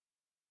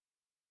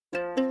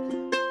Little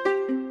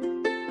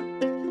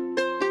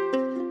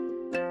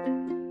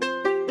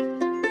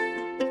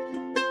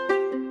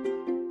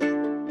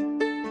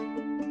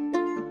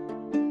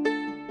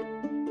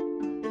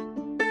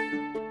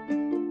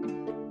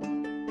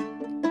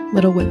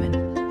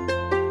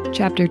Women,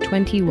 Chapter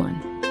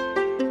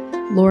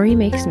 21. Laurie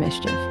makes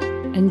mischief,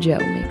 and Jo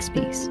makes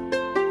peace.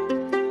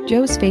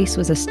 Jo's face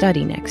was a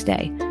study next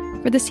day,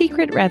 for the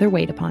secret rather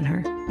weighed upon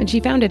her, and she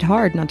found it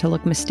hard not to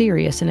look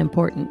mysterious and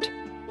important.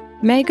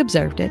 Meg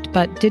observed it,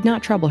 but did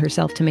not trouble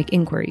herself to make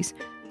inquiries,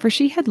 for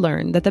she had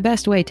learned that the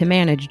best way to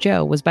manage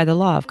Jo was by the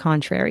law of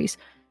contraries,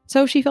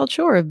 so she felt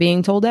sure of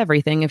being told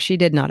everything if she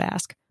did not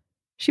ask.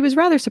 She was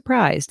rather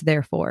surprised,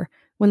 therefore,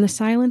 when the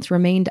silence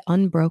remained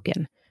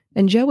unbroken,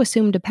 and Jo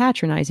assumed a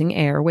patronizing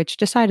air which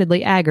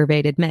decidedly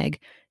aggravated Meg,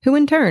 who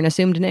in turn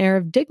assumed an air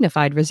of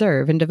dignified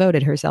reserve and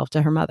devoted herself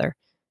to her mother.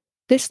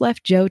 This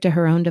left Jo to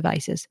her own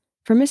devices,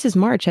 for Mrs.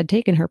 March had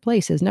taken her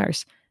place as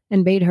nurse,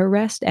 and bade her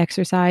rest,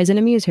 exercise, and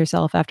amuse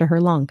herself after her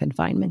long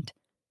confinement.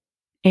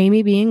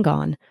 Amy being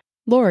gone,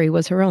 Laurie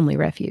was her only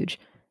refuge,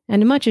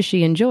 and much as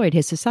she enjoyed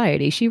his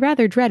society, she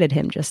rather dreaded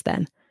him just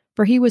then,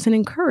 for he was an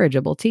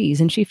incorrigible tease,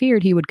 and she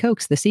feared he would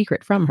coax the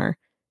secret from her.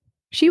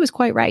 She was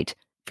quite right,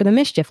 for the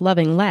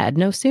mischief-loving lad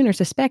no sooner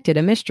suspected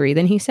a mystery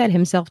than he set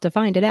himself to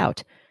find it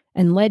out,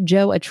 and led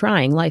Jo a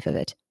trying life of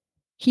it.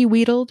 He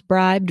wheedled,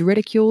 bribed,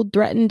 ridiculed,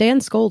 threatened,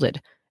 and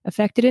scolded,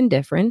 affected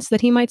indifference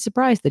that he might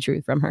surprise the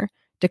truth from her,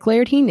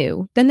 declared he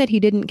knew, then that he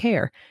didn't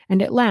care,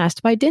 and at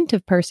last, by dint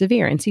of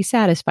perseverance, he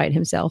satisfied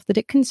himself that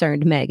it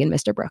concerned Meg and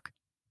Mr. Brooke.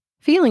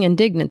 Feeling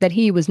indignant that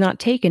he was not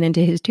taken into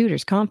his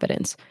tutor's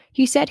confidence,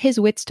 he set his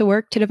wits to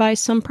work to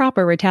devise some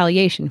proper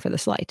retaliation for the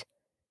slight.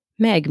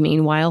 Meg,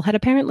 meanwhile, had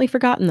apparently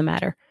forgotten the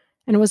matter,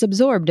 and was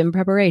absorbed in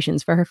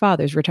preparations for her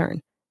father's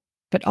return.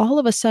 But all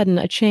of a sudden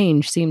a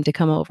change seemed to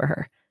come over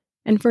her,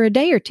 and for a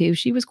day or two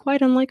she was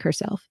quite unlike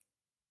herself.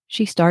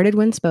 She started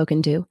when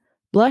spoken to,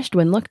 blushed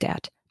when looked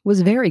at,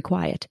 was very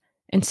quiet,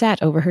 and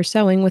sat over her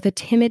sewing with a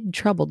timid,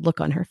 troubled look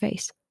on her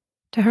face.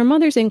 To her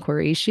mother's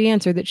inquiries she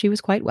answered that she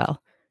was quite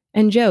well,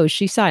 and Jo's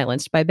she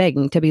silenced by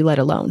begging to be let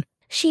alone.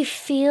 She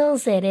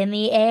feels it in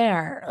the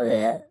air.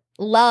 Ugh.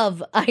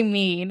 Love, I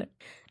mean.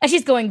 And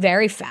she's going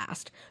very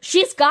fast.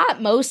 She's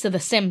got most of the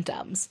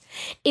symptoms.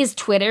 Is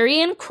twittery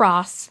and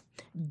cross,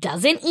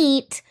 doesn't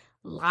eat,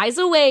 lies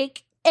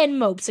awake, and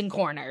mopes in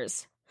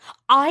corners.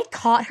 I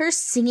caught her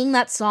singing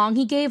that song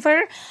he gave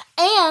her,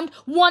 and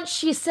once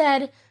she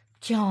said,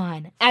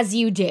 "John," as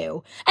you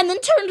do, and then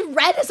turned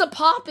red as a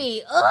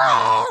poppy.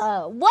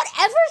 Ugh!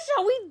 Whatever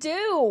shall we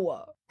do?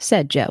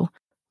 Said Jo,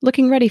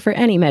 looking ready for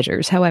any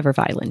measures, however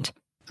violent.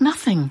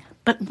 Nothing,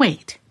 but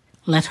wait.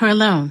 Let her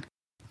alone.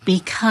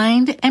 Be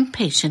kind and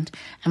patient,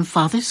 and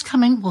Father's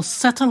coming will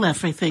settle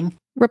everything,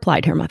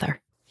 replied her mother.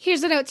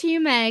 Here's a note to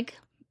you, Meg.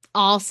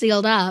 All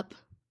sealed up.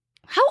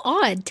 How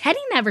odd, Teddy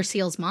never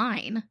seals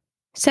mine,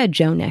 said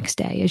Jo next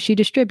day as she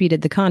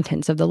distributed the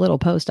contents of the little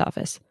post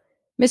office.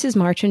 Mrs.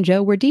 March and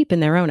Jo were deep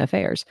in their own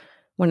affairs,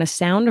 when a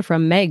sound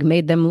from Meg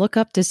made them look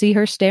up to see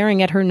her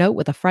staring at her note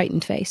with a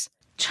frightened face.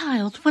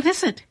 Child, what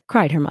is it?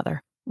 Cried her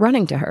mother,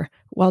 running to her,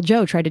 while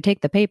Jo tried to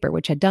take the paper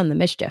which had done the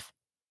mischief.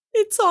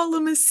 It's all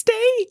a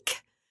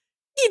mistake.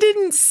 He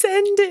didn't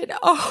send it.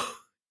 Oh,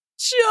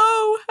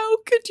 Jo, how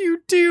could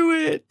you do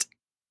it?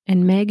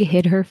 And Meg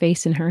hid her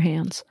face in her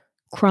hands,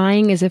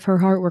 crying as if her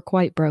heart were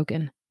quite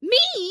broken.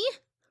 Me?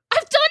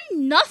 I've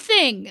done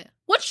nothing.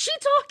 What's she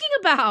talking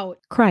about?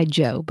 Cried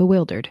Jo,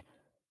 bewildered.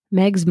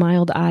 Meg's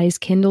mild eyes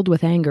kindled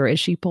with anger as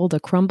she pulled a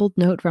crumpled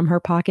note from her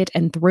pocket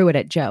and threw it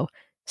at Jo,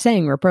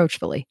 saying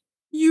reproachfully,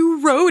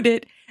 You wrote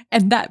it,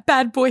 and that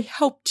bad boy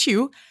helped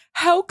you.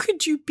 How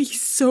could you be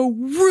so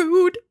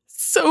rude,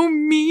 so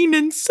mean,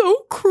 and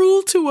so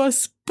cruel to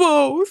us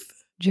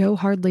both? Jo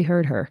hardly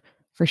heard her,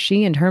 for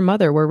she and her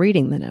mother were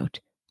reading the note,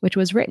 which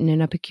was written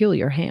in a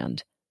peculiar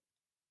hand.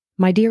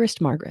 My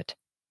dearest Margaret,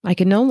 I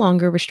can no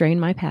longer restrain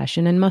my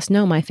passion and must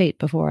know my fate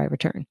before I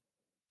return.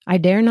 I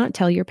dare not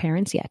tell your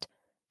parents yet,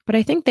 but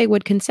I think they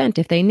would consent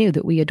if they knew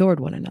that we adored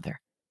one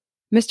another.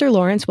 Mr.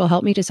 Lawrence will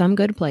help me to some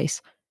good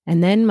place,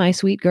 and then, my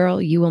sweet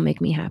girl, you will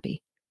make me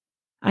happy.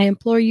 I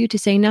implore you to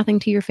say nothing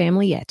to your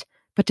family yet,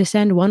 but to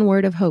send one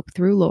word of hope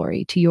through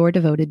Laurie to your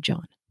devoted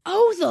John.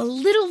 Oh, the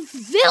little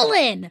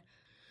villain!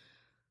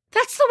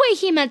 That's the way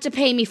he meant to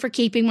pay me for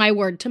keeping my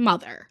word to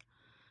Mother.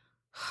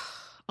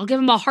 I'll give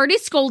him a hearty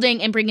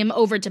scolding and bring him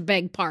over to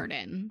beg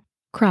pardon,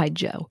 cried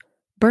Jo,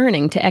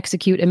 burning to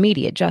execute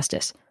immediate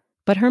justice.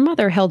 But her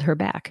mother held her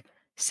back,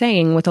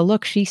 saying with a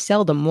look she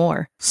seldom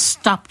wore,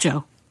 Stop,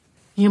 Jo.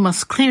 You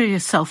must clear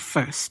yourself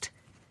first.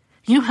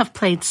 You have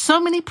played so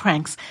many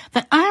pranks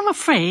that I'm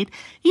afraid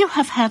you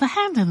have had a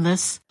hand in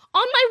this.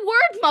 On my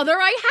word, Mother,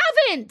 I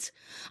haven't.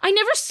 I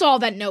never saw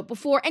that note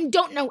before and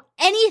don't know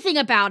anything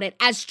about it,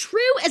 as true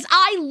as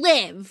I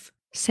live,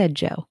 said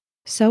Jo,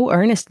 so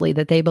earnestly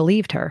that they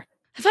believed her.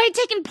 If I had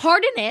taken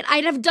part in it,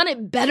 I'd have done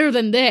it better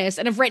than this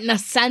and have written a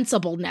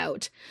sensible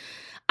note.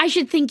 I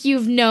should think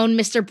you've known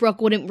Mr.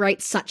 Brooke wouldn't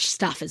write such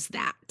stuff as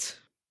that,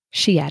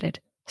 she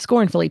added,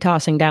 scornfully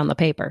tossing down the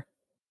paper.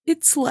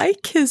 It's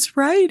like his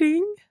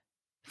writing,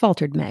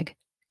 faltered Meg,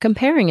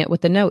 comparing it with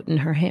the note in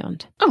her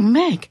hand. Oh,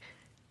 Meg,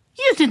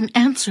 you didn't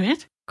answer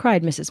it,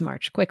 cried Mrs.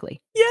 March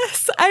quickly.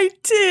 Yes, I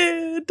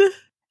did.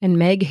 And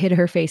Meg hid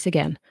her face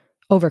again,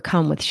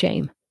 overcome with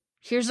shame.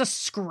 Here's a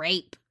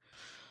scrape.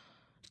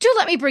 Do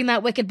let me bring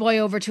that wicked boy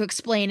over to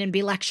explain and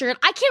be lectured.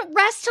 I can't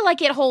rest till I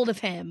get hold of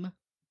him.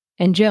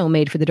 And Jo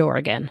made for the door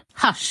again.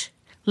 Hush,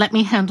 let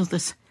me handle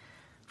this,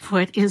 for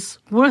it is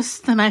worse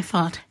than I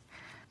thought.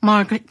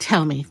 Margaret,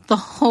 tell me the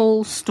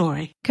whole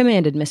story,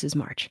 commanded Mrs.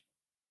 March,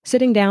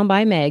 sitting down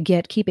by Meg,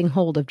 yet keeping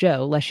hold of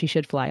Jo lest she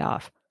should fly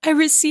off. I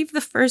received the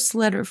first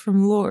letter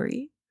from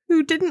Laurie,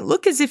 who didn't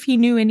look as if he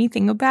knew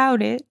anything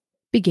about it,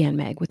 began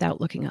Meg without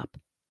looking up.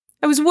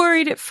 I was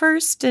worried at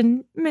first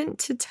and meant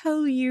to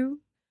tell you.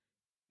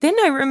 Then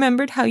I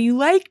remembered how you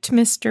liked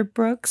Mr.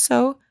 Brooks,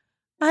 so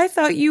I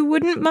thought you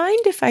wouldn't mind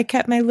if I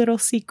kept my little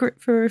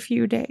secret for a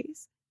few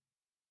days.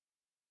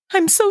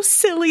 I'm so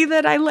silly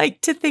that I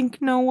like to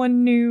think no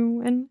one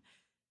knew, and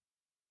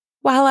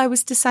while I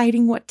was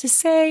deciding what to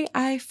say,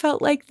 I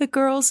felt like the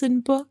girls in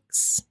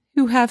books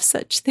who have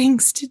such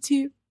things to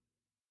do.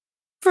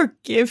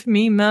 Forgive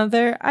me,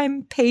 Mother.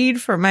 I'm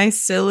paid for my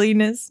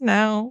silliness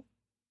now.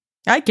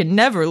 I can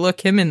never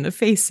look him in the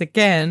face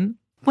again.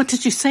 What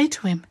did you say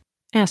to him?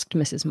 Asked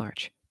Mrs.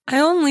 March. I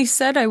only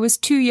said I was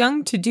too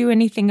young to do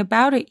anything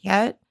about it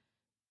yet,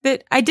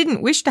 that I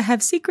didn't wish to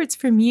have secrets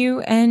from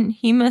you, and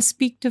he must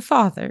speak to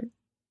Father.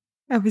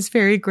 I was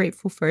very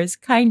grateful for his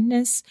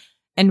kindness,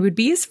 and would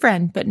be his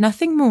friend, but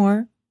nothing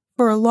more,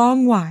 for a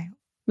long while.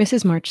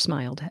 Mrs. March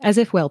smiled, as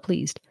if well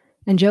pleased,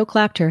 and Jo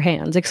clapped her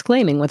hands,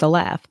 exclaiming with a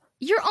laugh,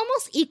 You're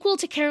almost equal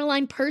to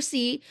Caroline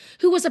Percy,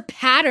 who was a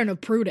pattern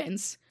of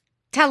prudence.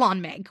 Tell on,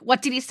 Meg.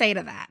 What did he say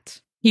to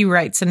that? He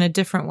writes in a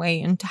different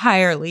way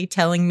entirely,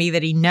 telling me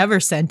that he never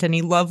sent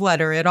any love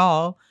letter at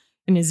all,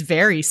 and is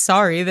very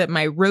sorry that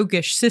my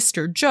roguish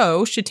sister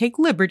Jo should take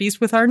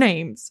liberties with our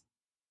names.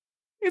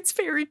 It's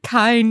very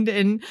kind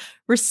and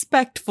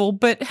respectful,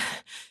 but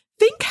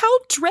think how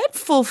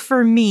dreadful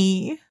for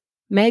me.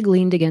 Meg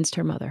leaned against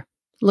her mother,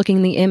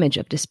 looking the image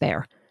of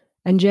despair,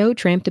 and Jo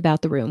tramped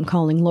about the room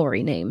calling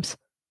Laurie names.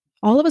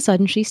 All of a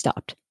sudden she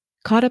stopped,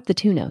 caught up the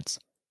 2 notes,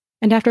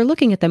 and after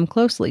looking at them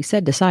closely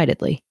said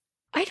decidedly,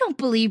 I don't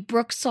believe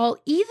Brooke saw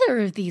either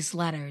of these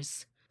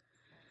letters.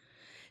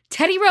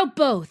 Teddy wrote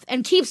both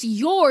and keeps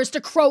yours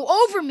to crow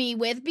over me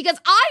with because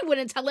I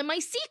wouldn't tell him my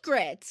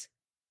secret.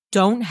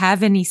 Don't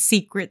have any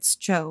secrets,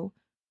 Jo.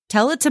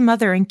 Tell it to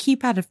Mother and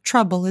keep out of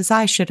trouble as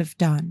I should have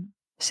done,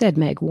 said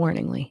Meg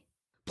warningly.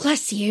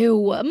 Bless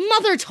you.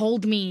 Mother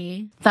told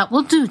me. That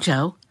will do,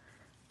 Jo.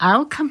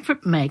 I'll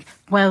comfort Meg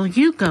while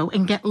you go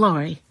and get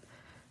Laurie.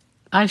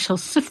 I shall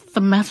sift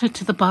the matter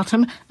to the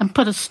bottom and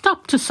put a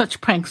stop to such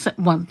pranks at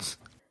once.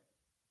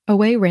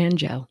 Away ran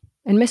Jo,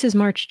 and Mrs.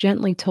 March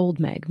gently told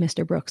Meg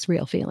Mr. Brooks'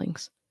 real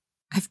feelings.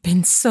 I've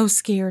been so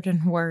scared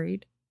and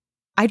worried.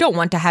 I don't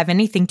want to have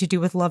anything to do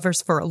with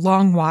lovers for a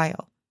long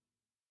while.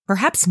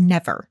 Perhaps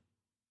never.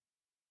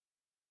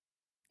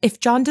 If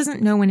John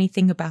doesn't know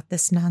anything about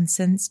this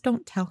nonsense,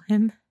 don't tell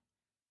him.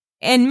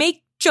 And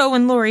make Jo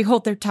and Laurie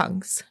hold their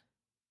tongues.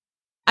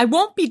 I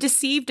won't be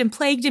deceived and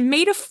plagued and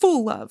made a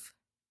fool of.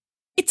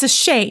 It's a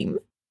shame.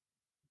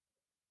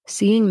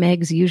 Seeing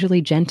Meg's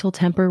usually gentle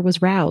temper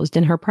was roused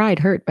and her pride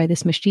hurt by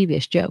this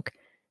mischievous joke,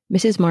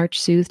 Mrs. March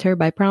soothed her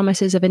by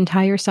promises of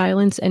entire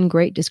silence and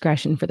great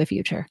discretion for the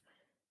future.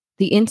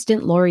 The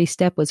instant Laurie's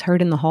step was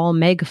heard in the hall,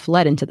 Meg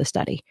fled into the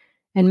study,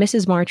 and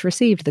Mrs. March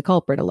received the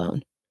culprit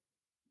alone.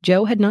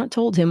 Jo had not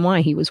told him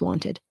why he was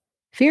wanted,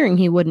 fearing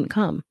he wouldn't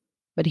come,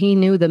 but he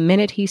knew the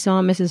minute he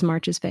saw Mrs.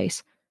 March's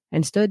face,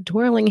 and stood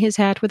twirling his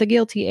hat with a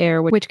guilty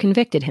air which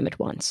convicted him at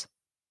once.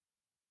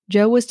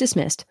 Jo was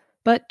dismissed,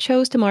 but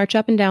chose to march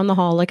up and down the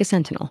hall like a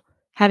sentinel,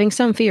 having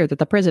some fear that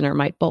the prisoner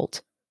might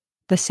bolt.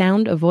 The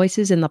sound of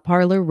voices in the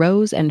parlor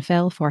rose and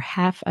fell for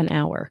half an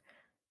hour,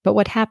 but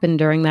what happened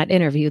during that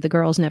interview the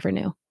girls never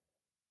knew.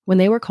 When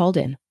they were called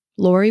in,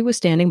 Laurie was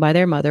standing by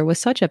their mother with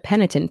such a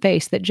penitent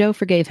face that Jo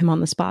forgave him on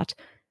the spot,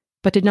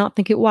 but did not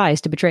think it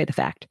wise to betray the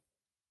fact.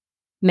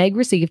 Meg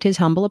received his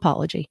humble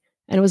apology,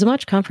 and was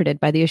much comforted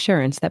by the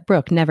assurance that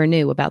Brooke never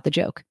knew about the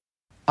joke.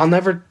 I'll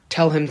never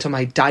tell him till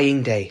my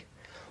dying day.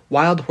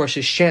 Wild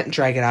horses shan't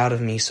drag it out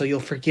of me, so you'll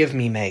forgive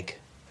me, Meg.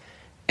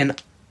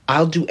 And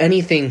I'll do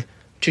anything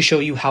to show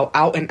you how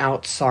out and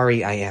out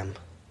sorry I am.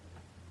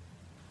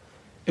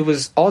 It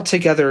was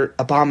altogether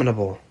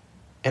abominable,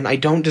 and I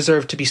don't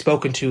deserve to be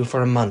spoken to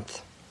for a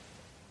month.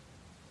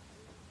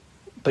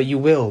 But you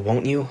will,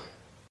 won't you?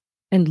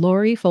 And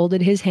Laurie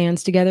folded his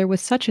hands together with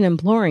such an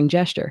imploring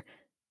gesture,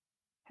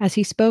 as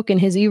he spoke in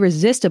his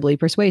irresistibly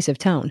persuasive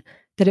tone,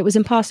 that it was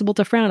impossible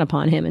to frown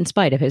upon him in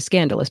spite of his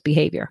scandalous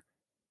behavior.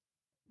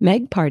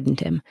 Meg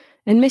pardoned him,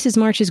 and Mrs.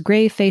 March's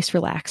grave face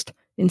relaxed,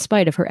 in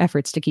spite of her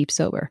efforts to keep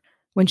sober,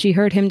 when she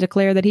heard him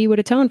declare that he would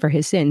atone for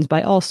his sins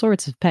by all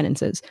sorts of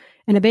penances,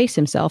 and abase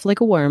himself like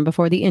a worm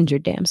before the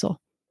injured damsel.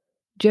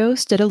 Jo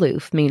stood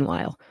aloof,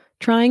 meanwhile,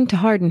 trying to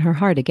harden her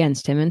heart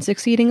against him and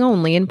succeeding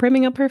only in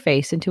primming up her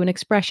face into an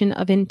expression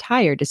of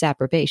entire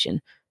disapprobation.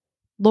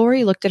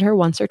 Laurie looked at her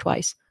once or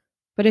twice,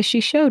 But as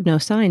she showed no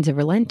signs of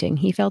relenting,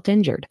 he felt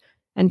injured,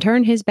 and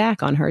turned his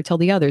back on her till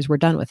the others were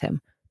done with him,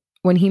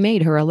 when he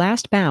made her a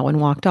last bow and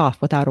walked off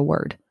without a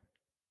word.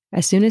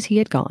 As soon as he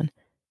had gone,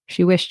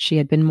 she wished she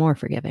had been more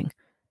forgiving,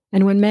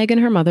 and when Meg and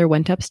her mother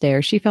went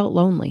upstairs, she felt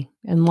lonely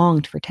and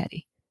longed for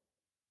Teddy.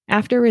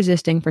 After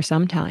resisting for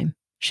some time,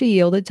 she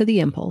yielded to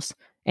the impulse,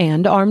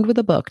 and, armed with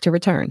a book to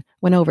return,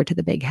 went over to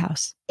the big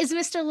house. Is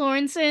Mr.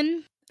 Lawrence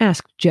in?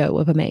 Asked Joe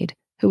of a maid,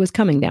 who was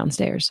coming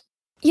downstairs.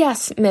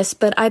 Yes, miss,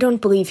 but I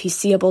don't believe he's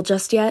seeable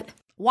just yet.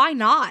 Why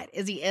not?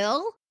 Is he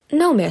ill?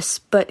 No, miss,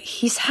 but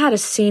he's had a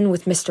scene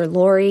with Mr.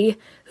 Lorry,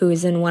 who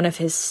is in one of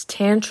his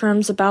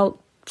tantrums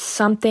about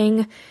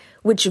something,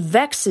 which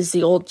vexes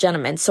the old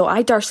gentleman, so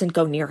I darsn't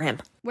go near him.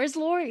 Where's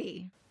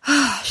Lori?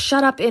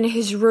 Shut up in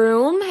his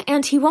room,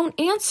 and he won't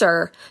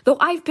answer, though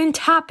I've been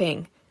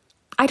tapping.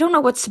 I don't know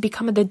what's to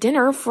become of the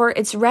dinner, for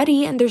it's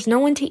ready and there's no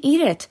one to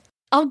eat it.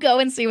 I'll go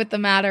and see what the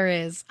matter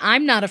is.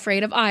 I'm not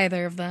afraid of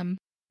either of them.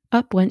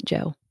 Up went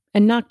Joe,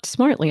 and knocked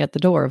smartly at the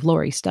door of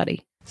Laurie's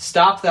study.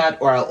 Stop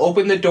that, or I'll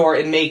open the door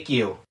and make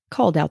you,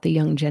 called out the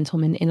young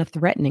gentleman in a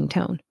threatening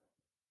tone.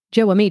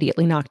 Joe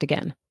immediately knocked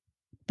again.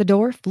 The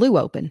door flew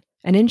open,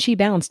 and in she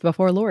bounced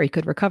before Laurie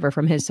could recover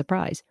from his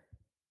surprise.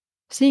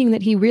 Seeing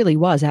that he really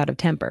was out of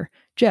temper,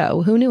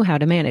 Joe, who knew how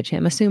to manage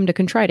him, assumed a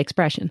contrite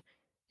expression,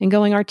 and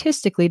going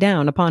artistically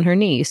down upon her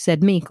knees,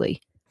 said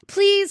meekly,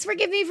 Please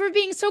forgive me for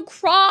being so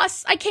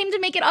cross. I came to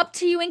make it up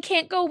to you and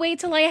can't go away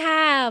till I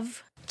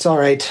have. It's all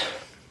right.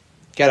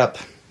 Get up,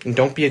 and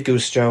don't be a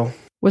goose, Joe,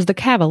 was the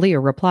cavalier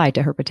reply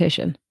to her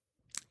petition.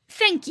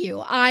 Thank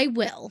you, I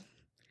will.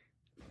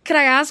 Could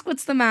I ask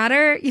what's the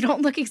matter? You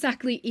don't look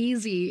exactly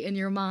easy in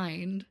your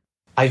mind.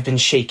 I've been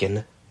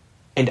shaken,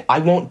 and I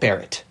won't bear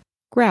it,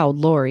 growled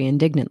Laurie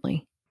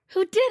indignantly.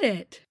 Who did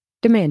it?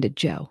 Demanded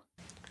Joe.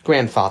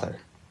 Grandfather.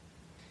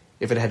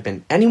 If it had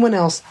been anyone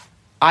else,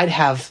 I'd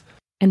have...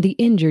 And the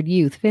injured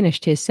youth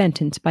finished his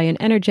sentence by an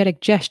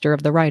energetic gesture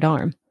of the right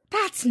arm.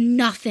 That's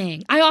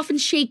nothing. I often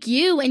shake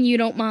you and you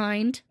don't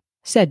mind,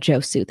 said Joe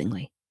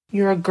soothingly.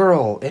 You're a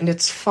girl, and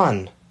it's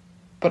fun.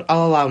 But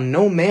I'll allow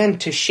no man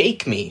to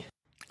shake me.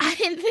 I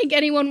didn't think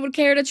anyone would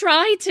care to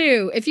try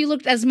to, if you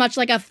looked as much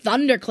like a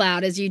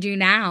thundercloud as you do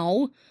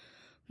now.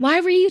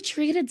 Why were you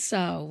treated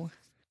so?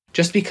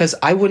 Just because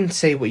I wouldn't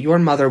say what your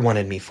mother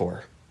wanted me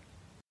for.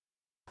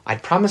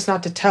 I'd promised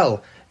not to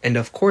tell, and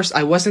of course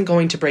I wasn't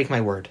going to break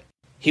my word.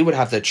 He would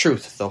have the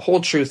truth, the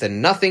whole truth,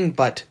 and nothing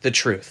but the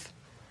truth.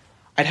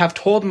 I'd have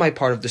told my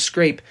part of the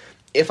scrape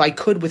if I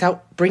could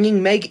without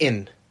bringing Meg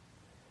in.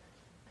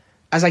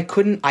 As I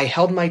couldn't, I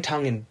held my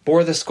tongue and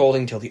bore the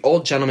scolding till the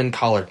old gentleman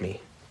collared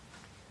me.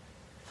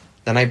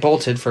 Then I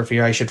bolted for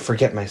fear I should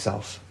forget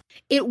myself.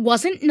 It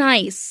wasn't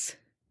nice,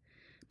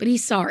 but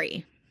he's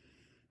sorry.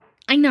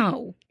 I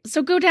know,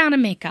 so go down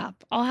and make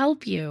up. I'll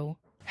help you.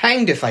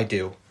 Hanged if I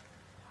do.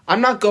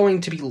 I'm not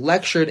going to be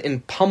lectured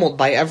and pummeled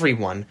by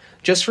everyone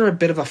just for a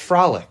bit of a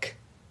frolic.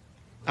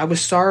 I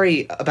was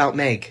sorry about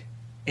Meg,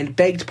 and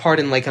begged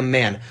pardon like a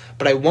man,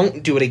 but I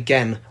won't do it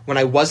again when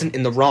I wasn't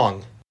in the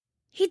wrong.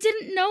 He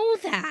didn't know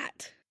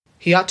that.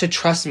 He ought to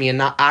trust me and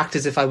not act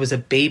as if I was a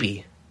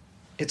baby.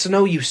 It's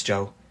no use,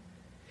 Joe.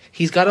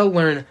 He's got to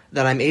learn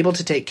that I'm able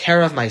to take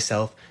care of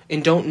myself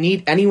and don't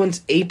need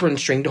anyone's apron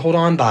string to hold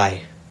on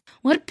by.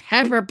 What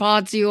pepper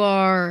pots you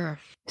are,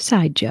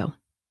 sighed Joe.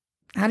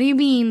 How do you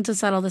mean to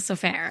settle this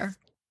affair?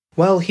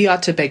 Well, he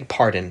ought to beg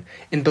pardon,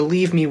 and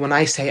believe me when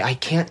I say I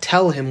can't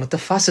tell him what the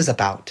fuss is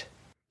about.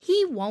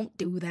 He won't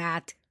do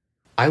that.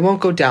 I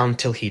won't go down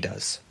till he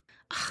does.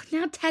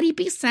 Now, Teddy,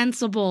 be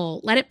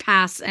sensible. Let it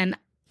pass, and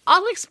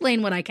I'll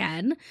explain what I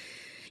can.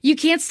 You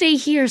can't stay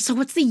here, so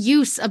what's the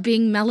use of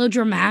being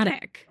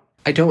melodramatic?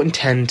 I don't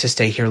intend to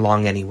stay here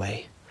long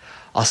anyway.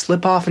 I'll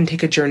slip off and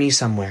take a journey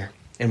somewhere,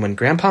 and when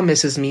Grandpa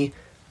misses me,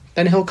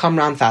 then he'll come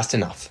round fast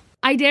enough.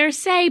 I dare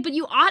say, but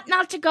you ought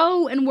not to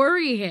go and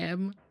worry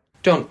him.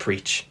 Don't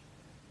preach.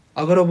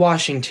 I'll go to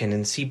Washington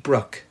and see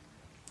Brooke.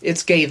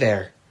 It's gay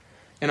there,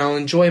 and I'll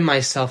enjoy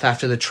myself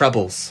after the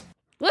troubles.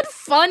 What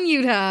fun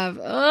you'd have.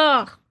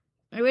 Ugh,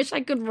 I wish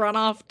I could run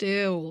off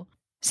too,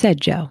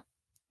 said Joe,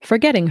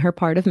 forgetting her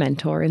part of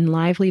mentor in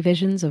lively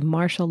visions of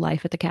martial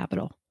life at the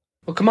Capitol.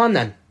 Well, come on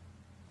then.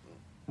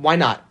 Why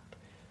not?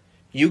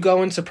 You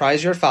go and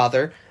surprise your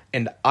father,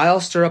 and I'll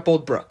stir up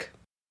old Brooke.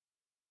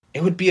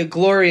 It would be a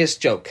glorious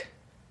joke.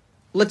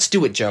 Let's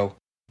do it, Joe.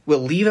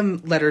 We'll leave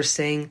him letters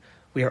saying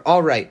we are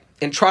all right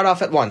and trot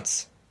off at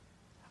once.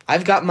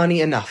 I've got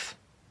money enough.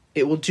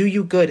 It will do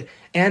you good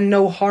and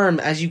no harm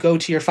as you go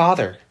to your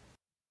father.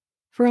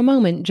 For a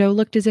moment, Joe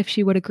looked as if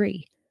she would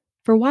agree.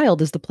 For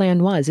wild as the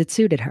plan was, it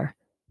suited her.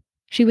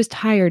 She was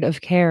tired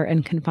of care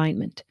and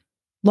confinement,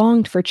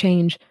 longed for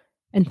change,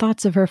 and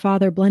thoughts of her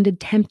father blended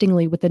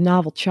temptingly with the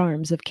novel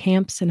charms of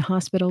camps and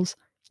hospitals,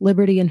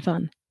 liberty and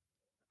fun.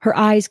 Her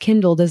eyes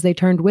kindled as they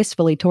turned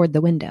wistfully toward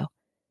the window,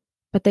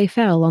 but they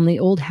fell on the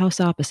old house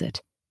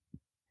opposite,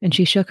 and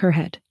she shook her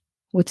head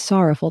with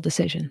sorrowful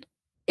decision.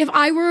 If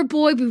I were a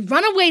boy, we'd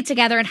run away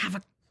together and have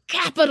a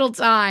capital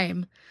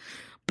time.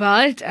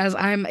 But as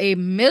I'm a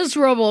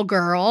miserable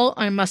girl,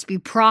 I must be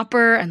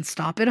proper and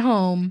stop at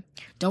home.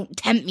 Don't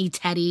tempt me,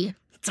 Teddy.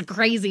 It's a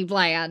crazy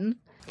plan.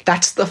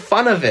 That's the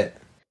fun of it,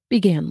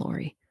 began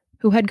Laurie,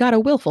 who had got a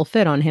willful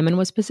fit on him and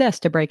was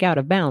possessed to break out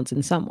of bounds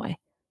in some way.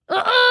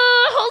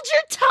 Hold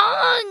your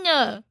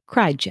tongue!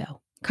 Cried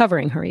Jo,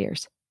 covering her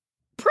ears.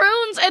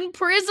 Prunes and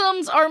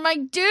prisms are my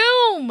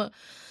doom,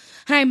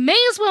 and I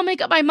may as well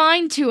make up my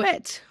mind to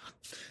it.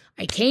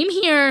 I came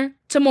here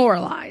to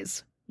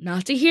moralize,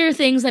 not to hear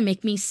things that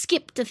make me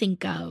skip to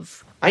think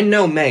of. I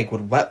know Meg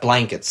would wet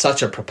blanket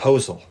such a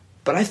proposal,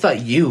 but I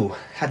thought you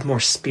had more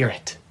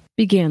spirit,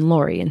 began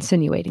Laurie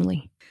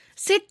insinuatingly.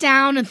 Sit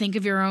down and think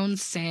of your own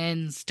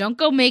sins. Don't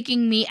go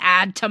making me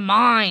add to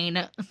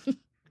mine.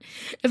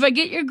 If I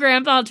get your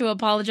grandpa to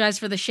apologize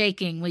for the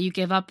shaking, will you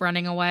give up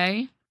running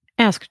away?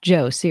 Asked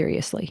Jo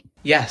seriously.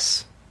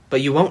 Yes,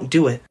 but you won't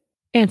do it,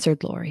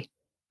 answered Laurie,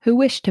 who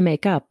wished to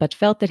make up but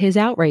felt that his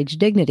outraged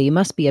dignity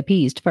must be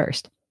appeased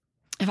first.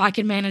 If I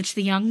can manage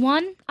the young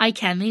one, I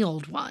can the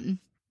old one,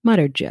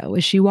 muttered Jo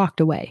as she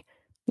walked away,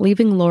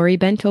 leaving Laurie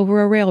bent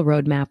over a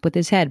railroad map with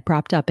his head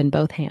propped up in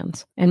both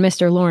hands, and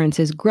Mr.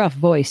 Lawrence's gruff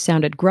voice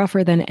sounded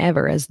gruffer than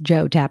ever as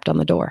Jo tapped on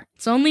the door.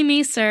 It's only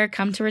me, sir,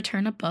 come to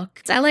return a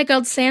book. I like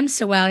old Sam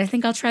so well, I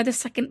think I'll try the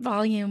second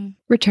volume,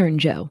 returned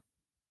Jo,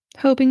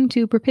 hoping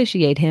to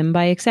propitiate him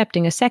by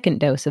accepting a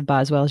second dose of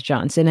Boswell's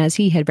Johnson as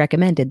he had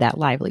recommended that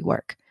lively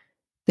work.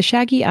 The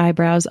shaggy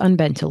eyebrows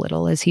unbent a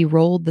little as he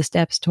rolled the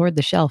steps toward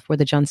the shelf where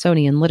the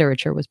Johnsonian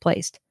literature was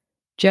placed.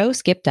 Jo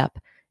skipped up,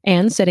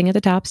 and, sitting at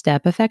the top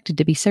step, affected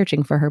to be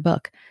searching for her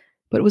book,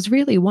 but was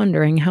really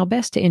wondering how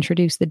best to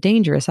introduce the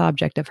dangerous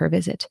object of her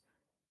visit.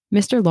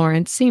 Mr.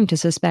 Lawrence seemed to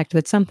suspect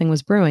that something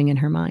was brewing in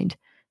her mind,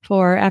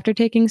 for, after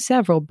taking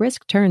several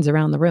brisk turns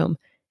around the room,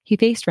 he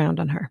faced round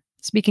on her,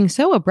 speaking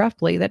so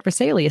abruptly that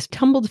Vesalius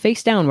tumbled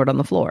face downward on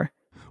the floor.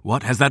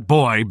 What has that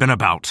boy been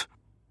about?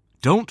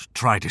 Don't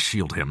try to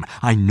shield him.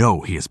 I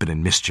know he has been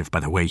in mischief by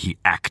the way he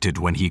acted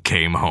when he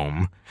came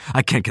home.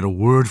 I can't get a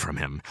word from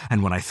him,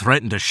 and when I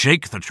threatened to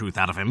shake the truth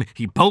out of him,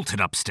 he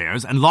bolted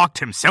upstairs and locked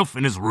himself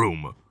in his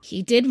room.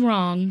 He did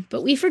wrong,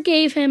 but we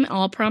forgave him, and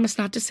I'll promise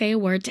not to say a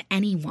word to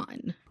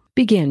anyone,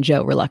 began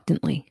Jo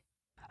reluctantly.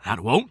 That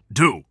won't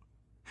do.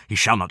 He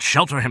shall not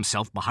shelter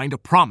himself behind a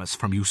promise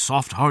from you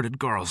soft-hearted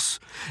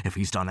girls. If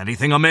he's done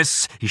anything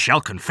amiss, he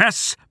shall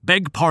confess,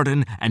 beg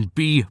pardon, and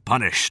be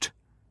punished.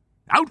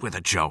 Out with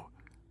it, Jo.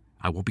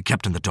 I won't be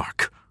kept in the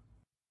dark.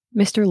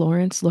 Mr.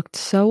 Lawrence looked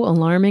so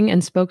alarming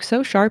and spoke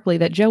so sharply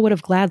that Jo would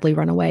have gladly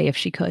run away if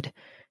she could.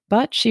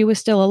 But she was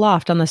still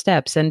aloft on the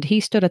steps, and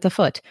he stood at the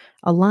foot,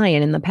 a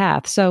lion in the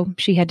path, so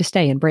she had to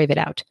stay and brave it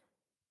out.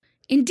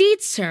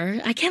 Indeed,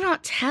 sir, I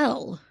cannot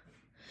tell.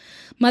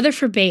 Mother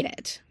forbade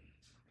it.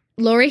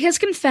 Laurie has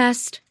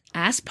confessed,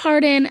 asked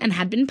pardon, and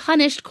had been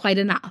punished quite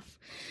enough.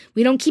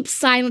 We don't keep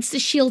silence to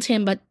shield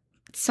him, but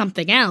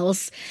something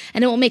else,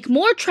 and it will make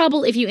more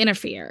trouble if you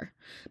interfere.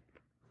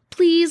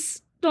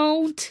 Please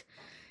don't.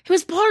 It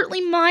was partly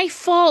my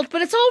fault,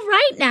 but it's all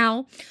right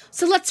now.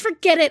 So let's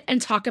forget it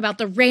and talk about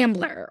the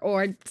Rambler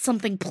or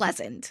something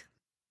pleasant.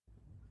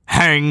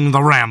 Hang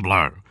the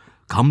Rambler.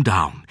 Come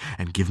down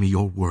and give me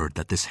your word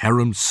that this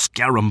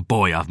harum-scarum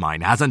boy of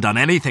mine hasn't done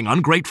anything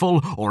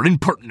ungrateful or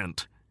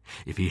impertinent.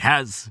 If he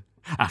has,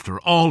 after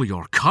all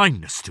your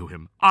kindness to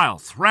him, I'll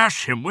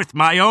thrash him with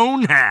my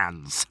own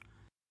hands.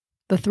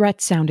 The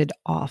threat sounded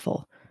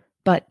awful,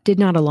 but did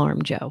not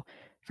alarm Jo,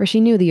 for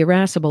she knew the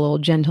irascible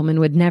old gentleman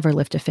would never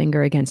lift a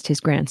finger against his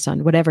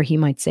grandson, whatever he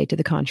might say to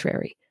the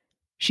contrary.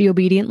 She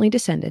obediently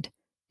descended,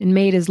 and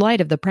made as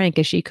light of the prank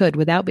as she could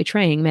without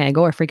betraying Meg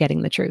or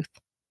forgetting the truth.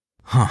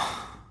 Huh.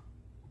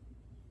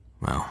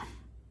 Well,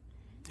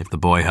 if the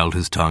boy held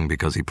his tongue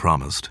because he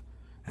promised,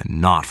 and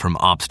not from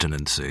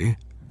obstinacy,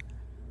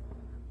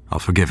 I'll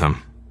forgive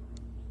him.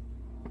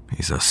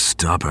 He's a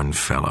stubborn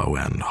fellow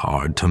and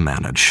hard to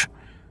manage,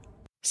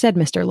 said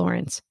Mr.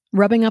 Lawrence,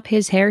 rubbing up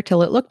his hair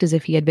till it looked as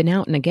if he had been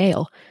out in a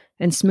gale,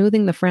 and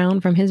smoothing the frown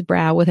from his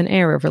brow with an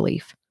air of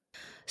relief.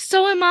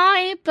 So am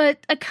I, but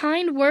a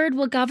kind word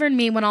will govern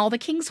me when all the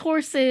king's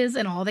horses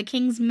and all the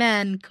king's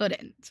men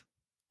couldn't,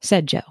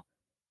 said Jo,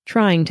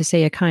 trying to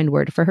say a kind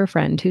word for her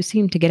friend who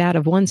seemed to get out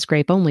of one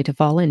scrape only to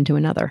fall into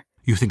another.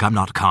 You think I'm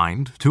not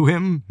kind to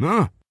him?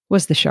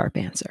 Was the sharp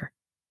answer.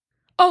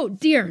 Oh,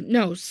 dear,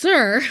 no,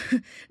 sir.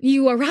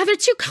 You are rather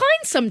too kind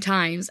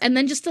sometimes, and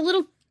then just a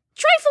little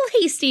trifle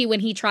hasty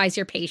when he tries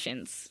your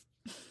patience.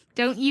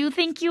 Don't you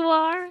think you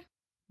are?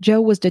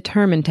 Jo was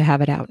determined to have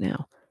it out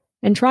now,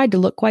 and tried to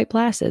look quite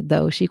placid,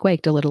 though she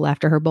quaked a little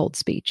after her bold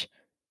speech.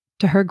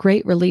 To her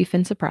great relief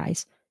and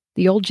surprise,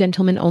 the old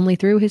gentleman only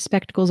threw his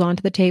spectacles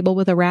onto the table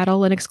with a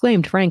rattle and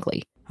exclaimed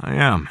frankly, I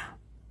am.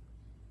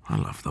 I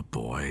love the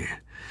boy,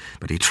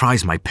 but he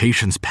tries my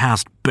patience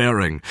past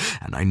bearing,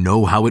 and I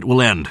know how it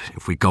will end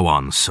if we go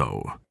on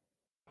so.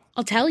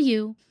 I'll tell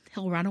you,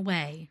 he'll run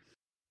away.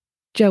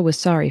 Jo was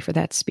sorry for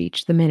that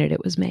speech the minute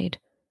it was made.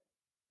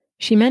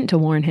 She meant to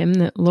warn him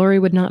that Laurie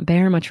would not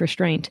bear much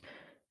restraint,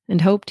 and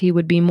hoped he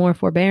would be more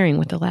forbearing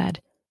with the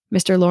lad.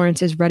 Mr.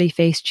 Lawrence's ruddy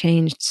face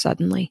changed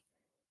suddenly,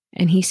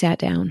 and he sat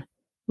down,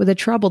 with a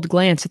troubled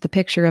glance at the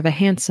picture of a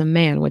handsome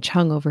man which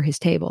hung over his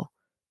table.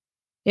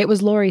 It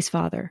was Laurie's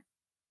father,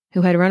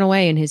 who had run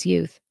away in his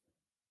youth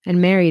and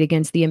married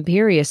against the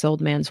imperious old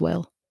man's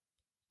will.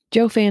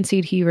 Jo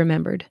fancied he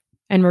remembered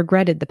and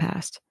regretted the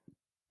past,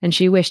 and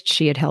she wished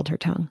she had held her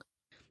tongue.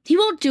 He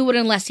won't do it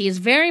unless he is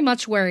very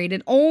much worried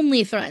and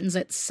only threatens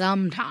it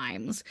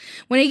sometimes,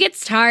 when he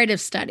gets tired of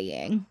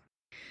studying.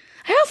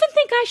 I often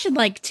think I should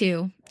like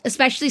to,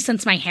 especially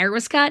since my hair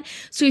was cut,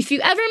 so if you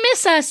ever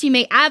miss us, you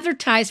may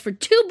advertise for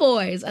 2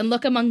 boys and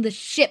look among the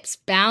ships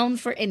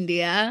bound for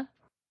India.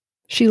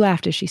 She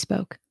laughed as she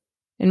spoke,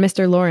 and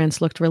Mr.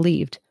 Lawrence looked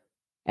relieved,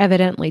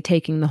 evidently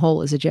taking the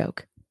whole as a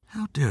joke.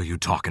 How dare you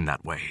talk in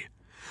that way?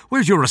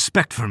 Where's your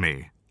respect for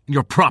me?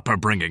 Your proper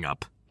bringing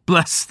up?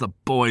 Bless the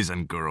boys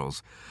and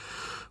girls.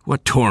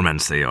 What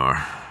torments they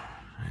are,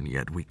 and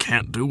yet we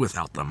can't do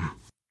without them,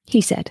 he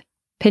said,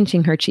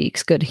 pinching her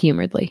cheeks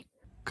good-humoredly.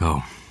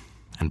 Go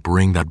and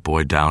bring that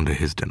boy down to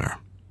his dinner.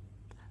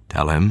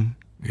 Tell him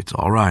it's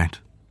all right.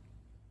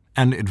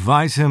 And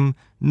advise him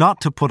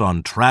not to put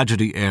on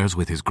tragedy airs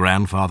with his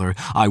grandfather.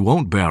 I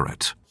won't bear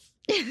it.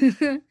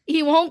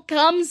 He won't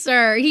come,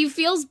 sir. He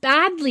feels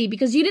badly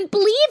because you didn't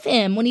believe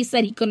him when he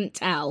said he couldn't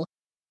tell.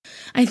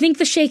 I think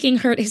the shaking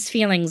hurt his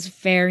feelings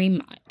very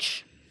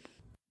much.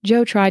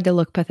 Jo tried to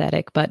look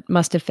pathetic, but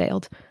must have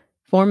failed,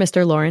 for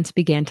Mr. Lawrence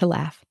began to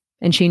laugh,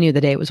 and she knew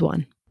the day was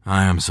won.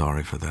 I am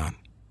sorry for that,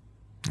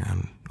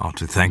 and ought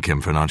to thank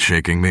him for not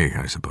shaking me,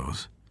 I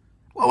suppose.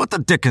 Well, what the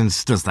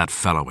dickens does that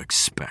fellow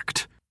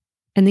expect?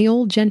 And the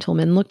old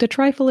gentleman looked a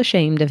trifle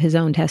ashamed of his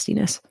own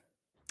testiness.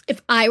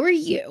 If I were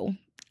you,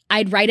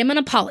 I'd write him an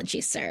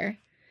apology, sir.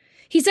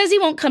 He says he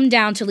won't come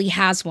down till he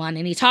has one,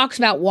 and he talks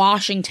about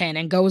Washington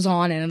and goes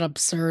on in an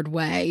absurd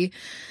way.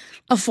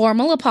 A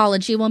formal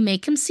apology will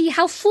make him see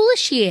how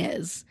foolish he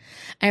is,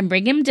 and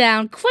bring him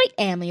down quite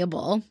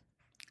amiable.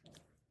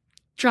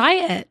 Try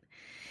it.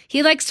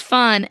 He likes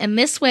fun, and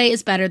this way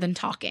is better than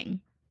talking.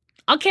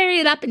 I'll carry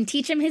it up and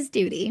teach him his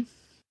duty.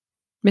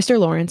 Mr.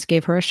 Lawrence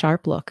gave her a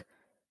sharp look,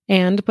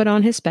 and put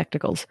on his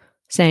spectacles,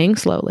 saying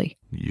slowly,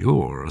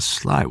 You're a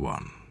sly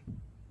one.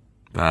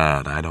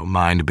 But I don't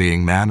mind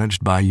being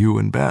managed by you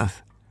and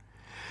Beth.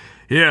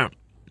 Here,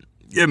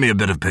 give me a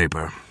bit of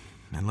paper,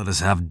 and let us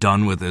have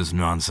done with this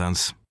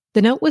nonsense.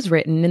 The note was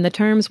written in the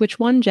terms which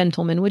one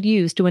gentleman would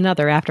use to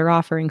another after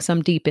offering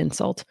some deep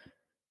insult.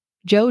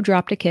 Jo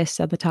dropped a kiss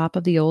at the top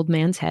of the old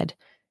man's head,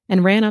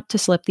 and ran up to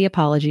slip the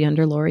apology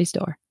under Laurie's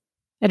door,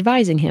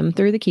 advising him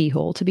through the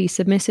keyhole to be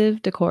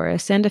submissive,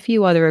 decorous, and a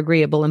few other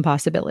agreeable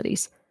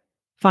impossibilities.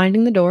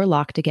 Finding the door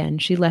locked again,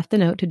 she left the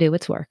note to do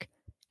its work,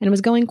 and was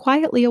going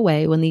quietly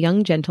away when the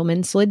young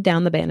gentleman slid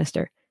down the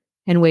banister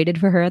and waited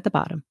for her at the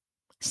bottom,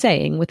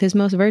 saying with his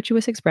most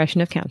virtuous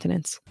expression of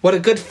countenance, What a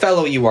good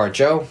fellow you are,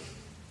 Jo.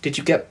 Did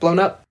you get blown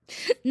up?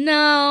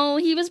 No,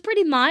 he was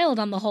pretty mild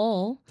on the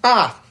whole.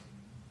 Ah,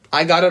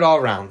 I got it all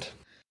round.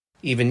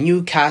 Even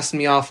you cast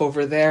me off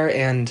over there,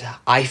 and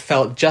I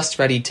felt just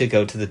ready to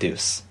go to the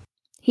deuce.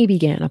 He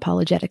began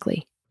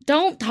apologetically.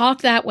 Don't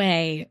talk that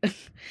way.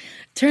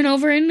 Turn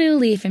over a new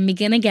leaf and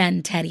begin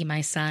again, Teddy,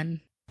 my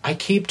son. I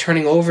keep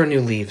turning over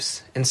new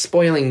leaves and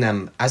spoiling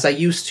them as I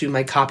used to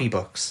my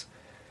copybooks.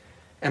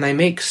 And I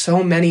make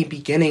so many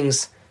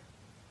beginnings,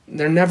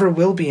 there never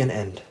will be an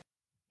end,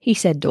 he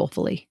said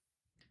dolefully.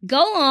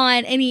 Go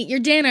on and eat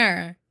your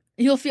dinner.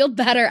 You'll feel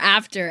better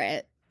after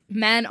it.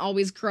 Men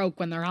always croak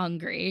when they're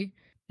hungry.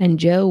 And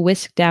Jo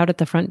whisked out at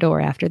the front door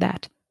after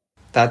that.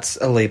 That's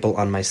a label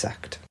on my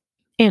sect,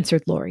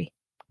 answered Laurie,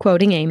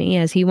 quoting Amy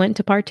as he went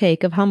to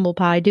partake of humble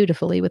pie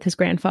dutifully with his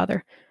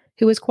grandfather,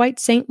 who was quite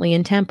saintly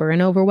in temper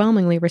and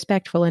overwhelmingly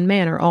respectful in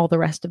manner all the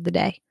rest of the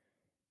day.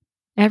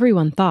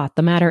 Everyone thought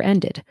the matter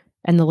ended,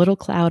 and the little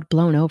cloud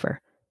blown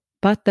over,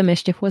 but the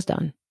mischief was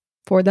done,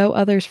 for though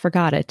others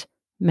forgot it,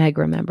 Meg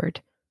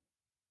remembered.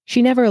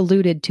 She never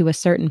alluded to a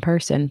certain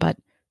person, but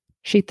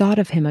she thought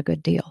of him a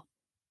good deal,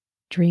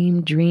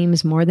 dreamed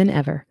dreams more than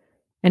ever,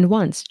 and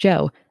once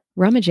Jo,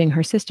 rummaging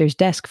her sister's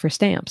desk for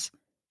stamps,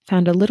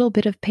 found a little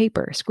bit of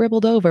paper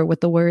scribbled over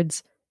with the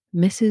words,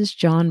 Mrs.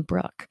 John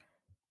Brooke,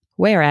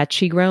 whereat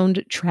she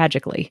groaned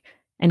tragically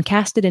and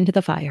cast it into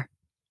the fire,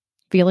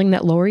 feeling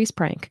that Laurie's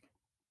prank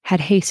had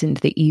hastened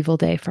the evil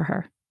day for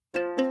her.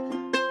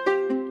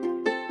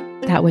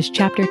 That was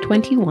Chapter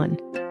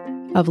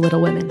 21 of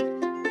Little Women.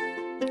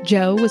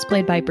 Jo was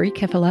played by Brie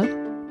Kiffalo,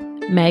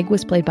 Meg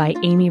was played by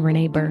Amy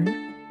Renee Byrne,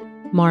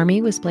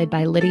 Marmee was played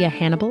by Lydia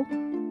Hannibal,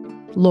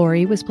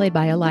 Laurie was played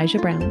by Elijah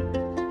Brown,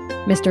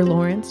 Mr.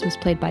 Lawrence was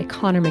played by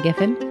Connor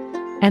McGiffin,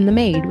 and the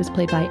maid was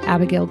played by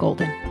Abigail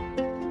Golden.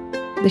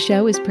 The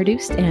show is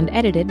produced and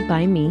edited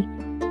by me,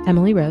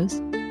 Emily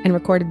Rose, and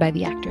recorded by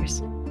the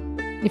actors.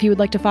 If you would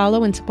like to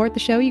follow and support the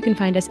show, you can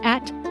find us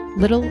at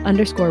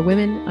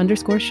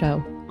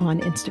little_women_show on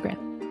Instagram.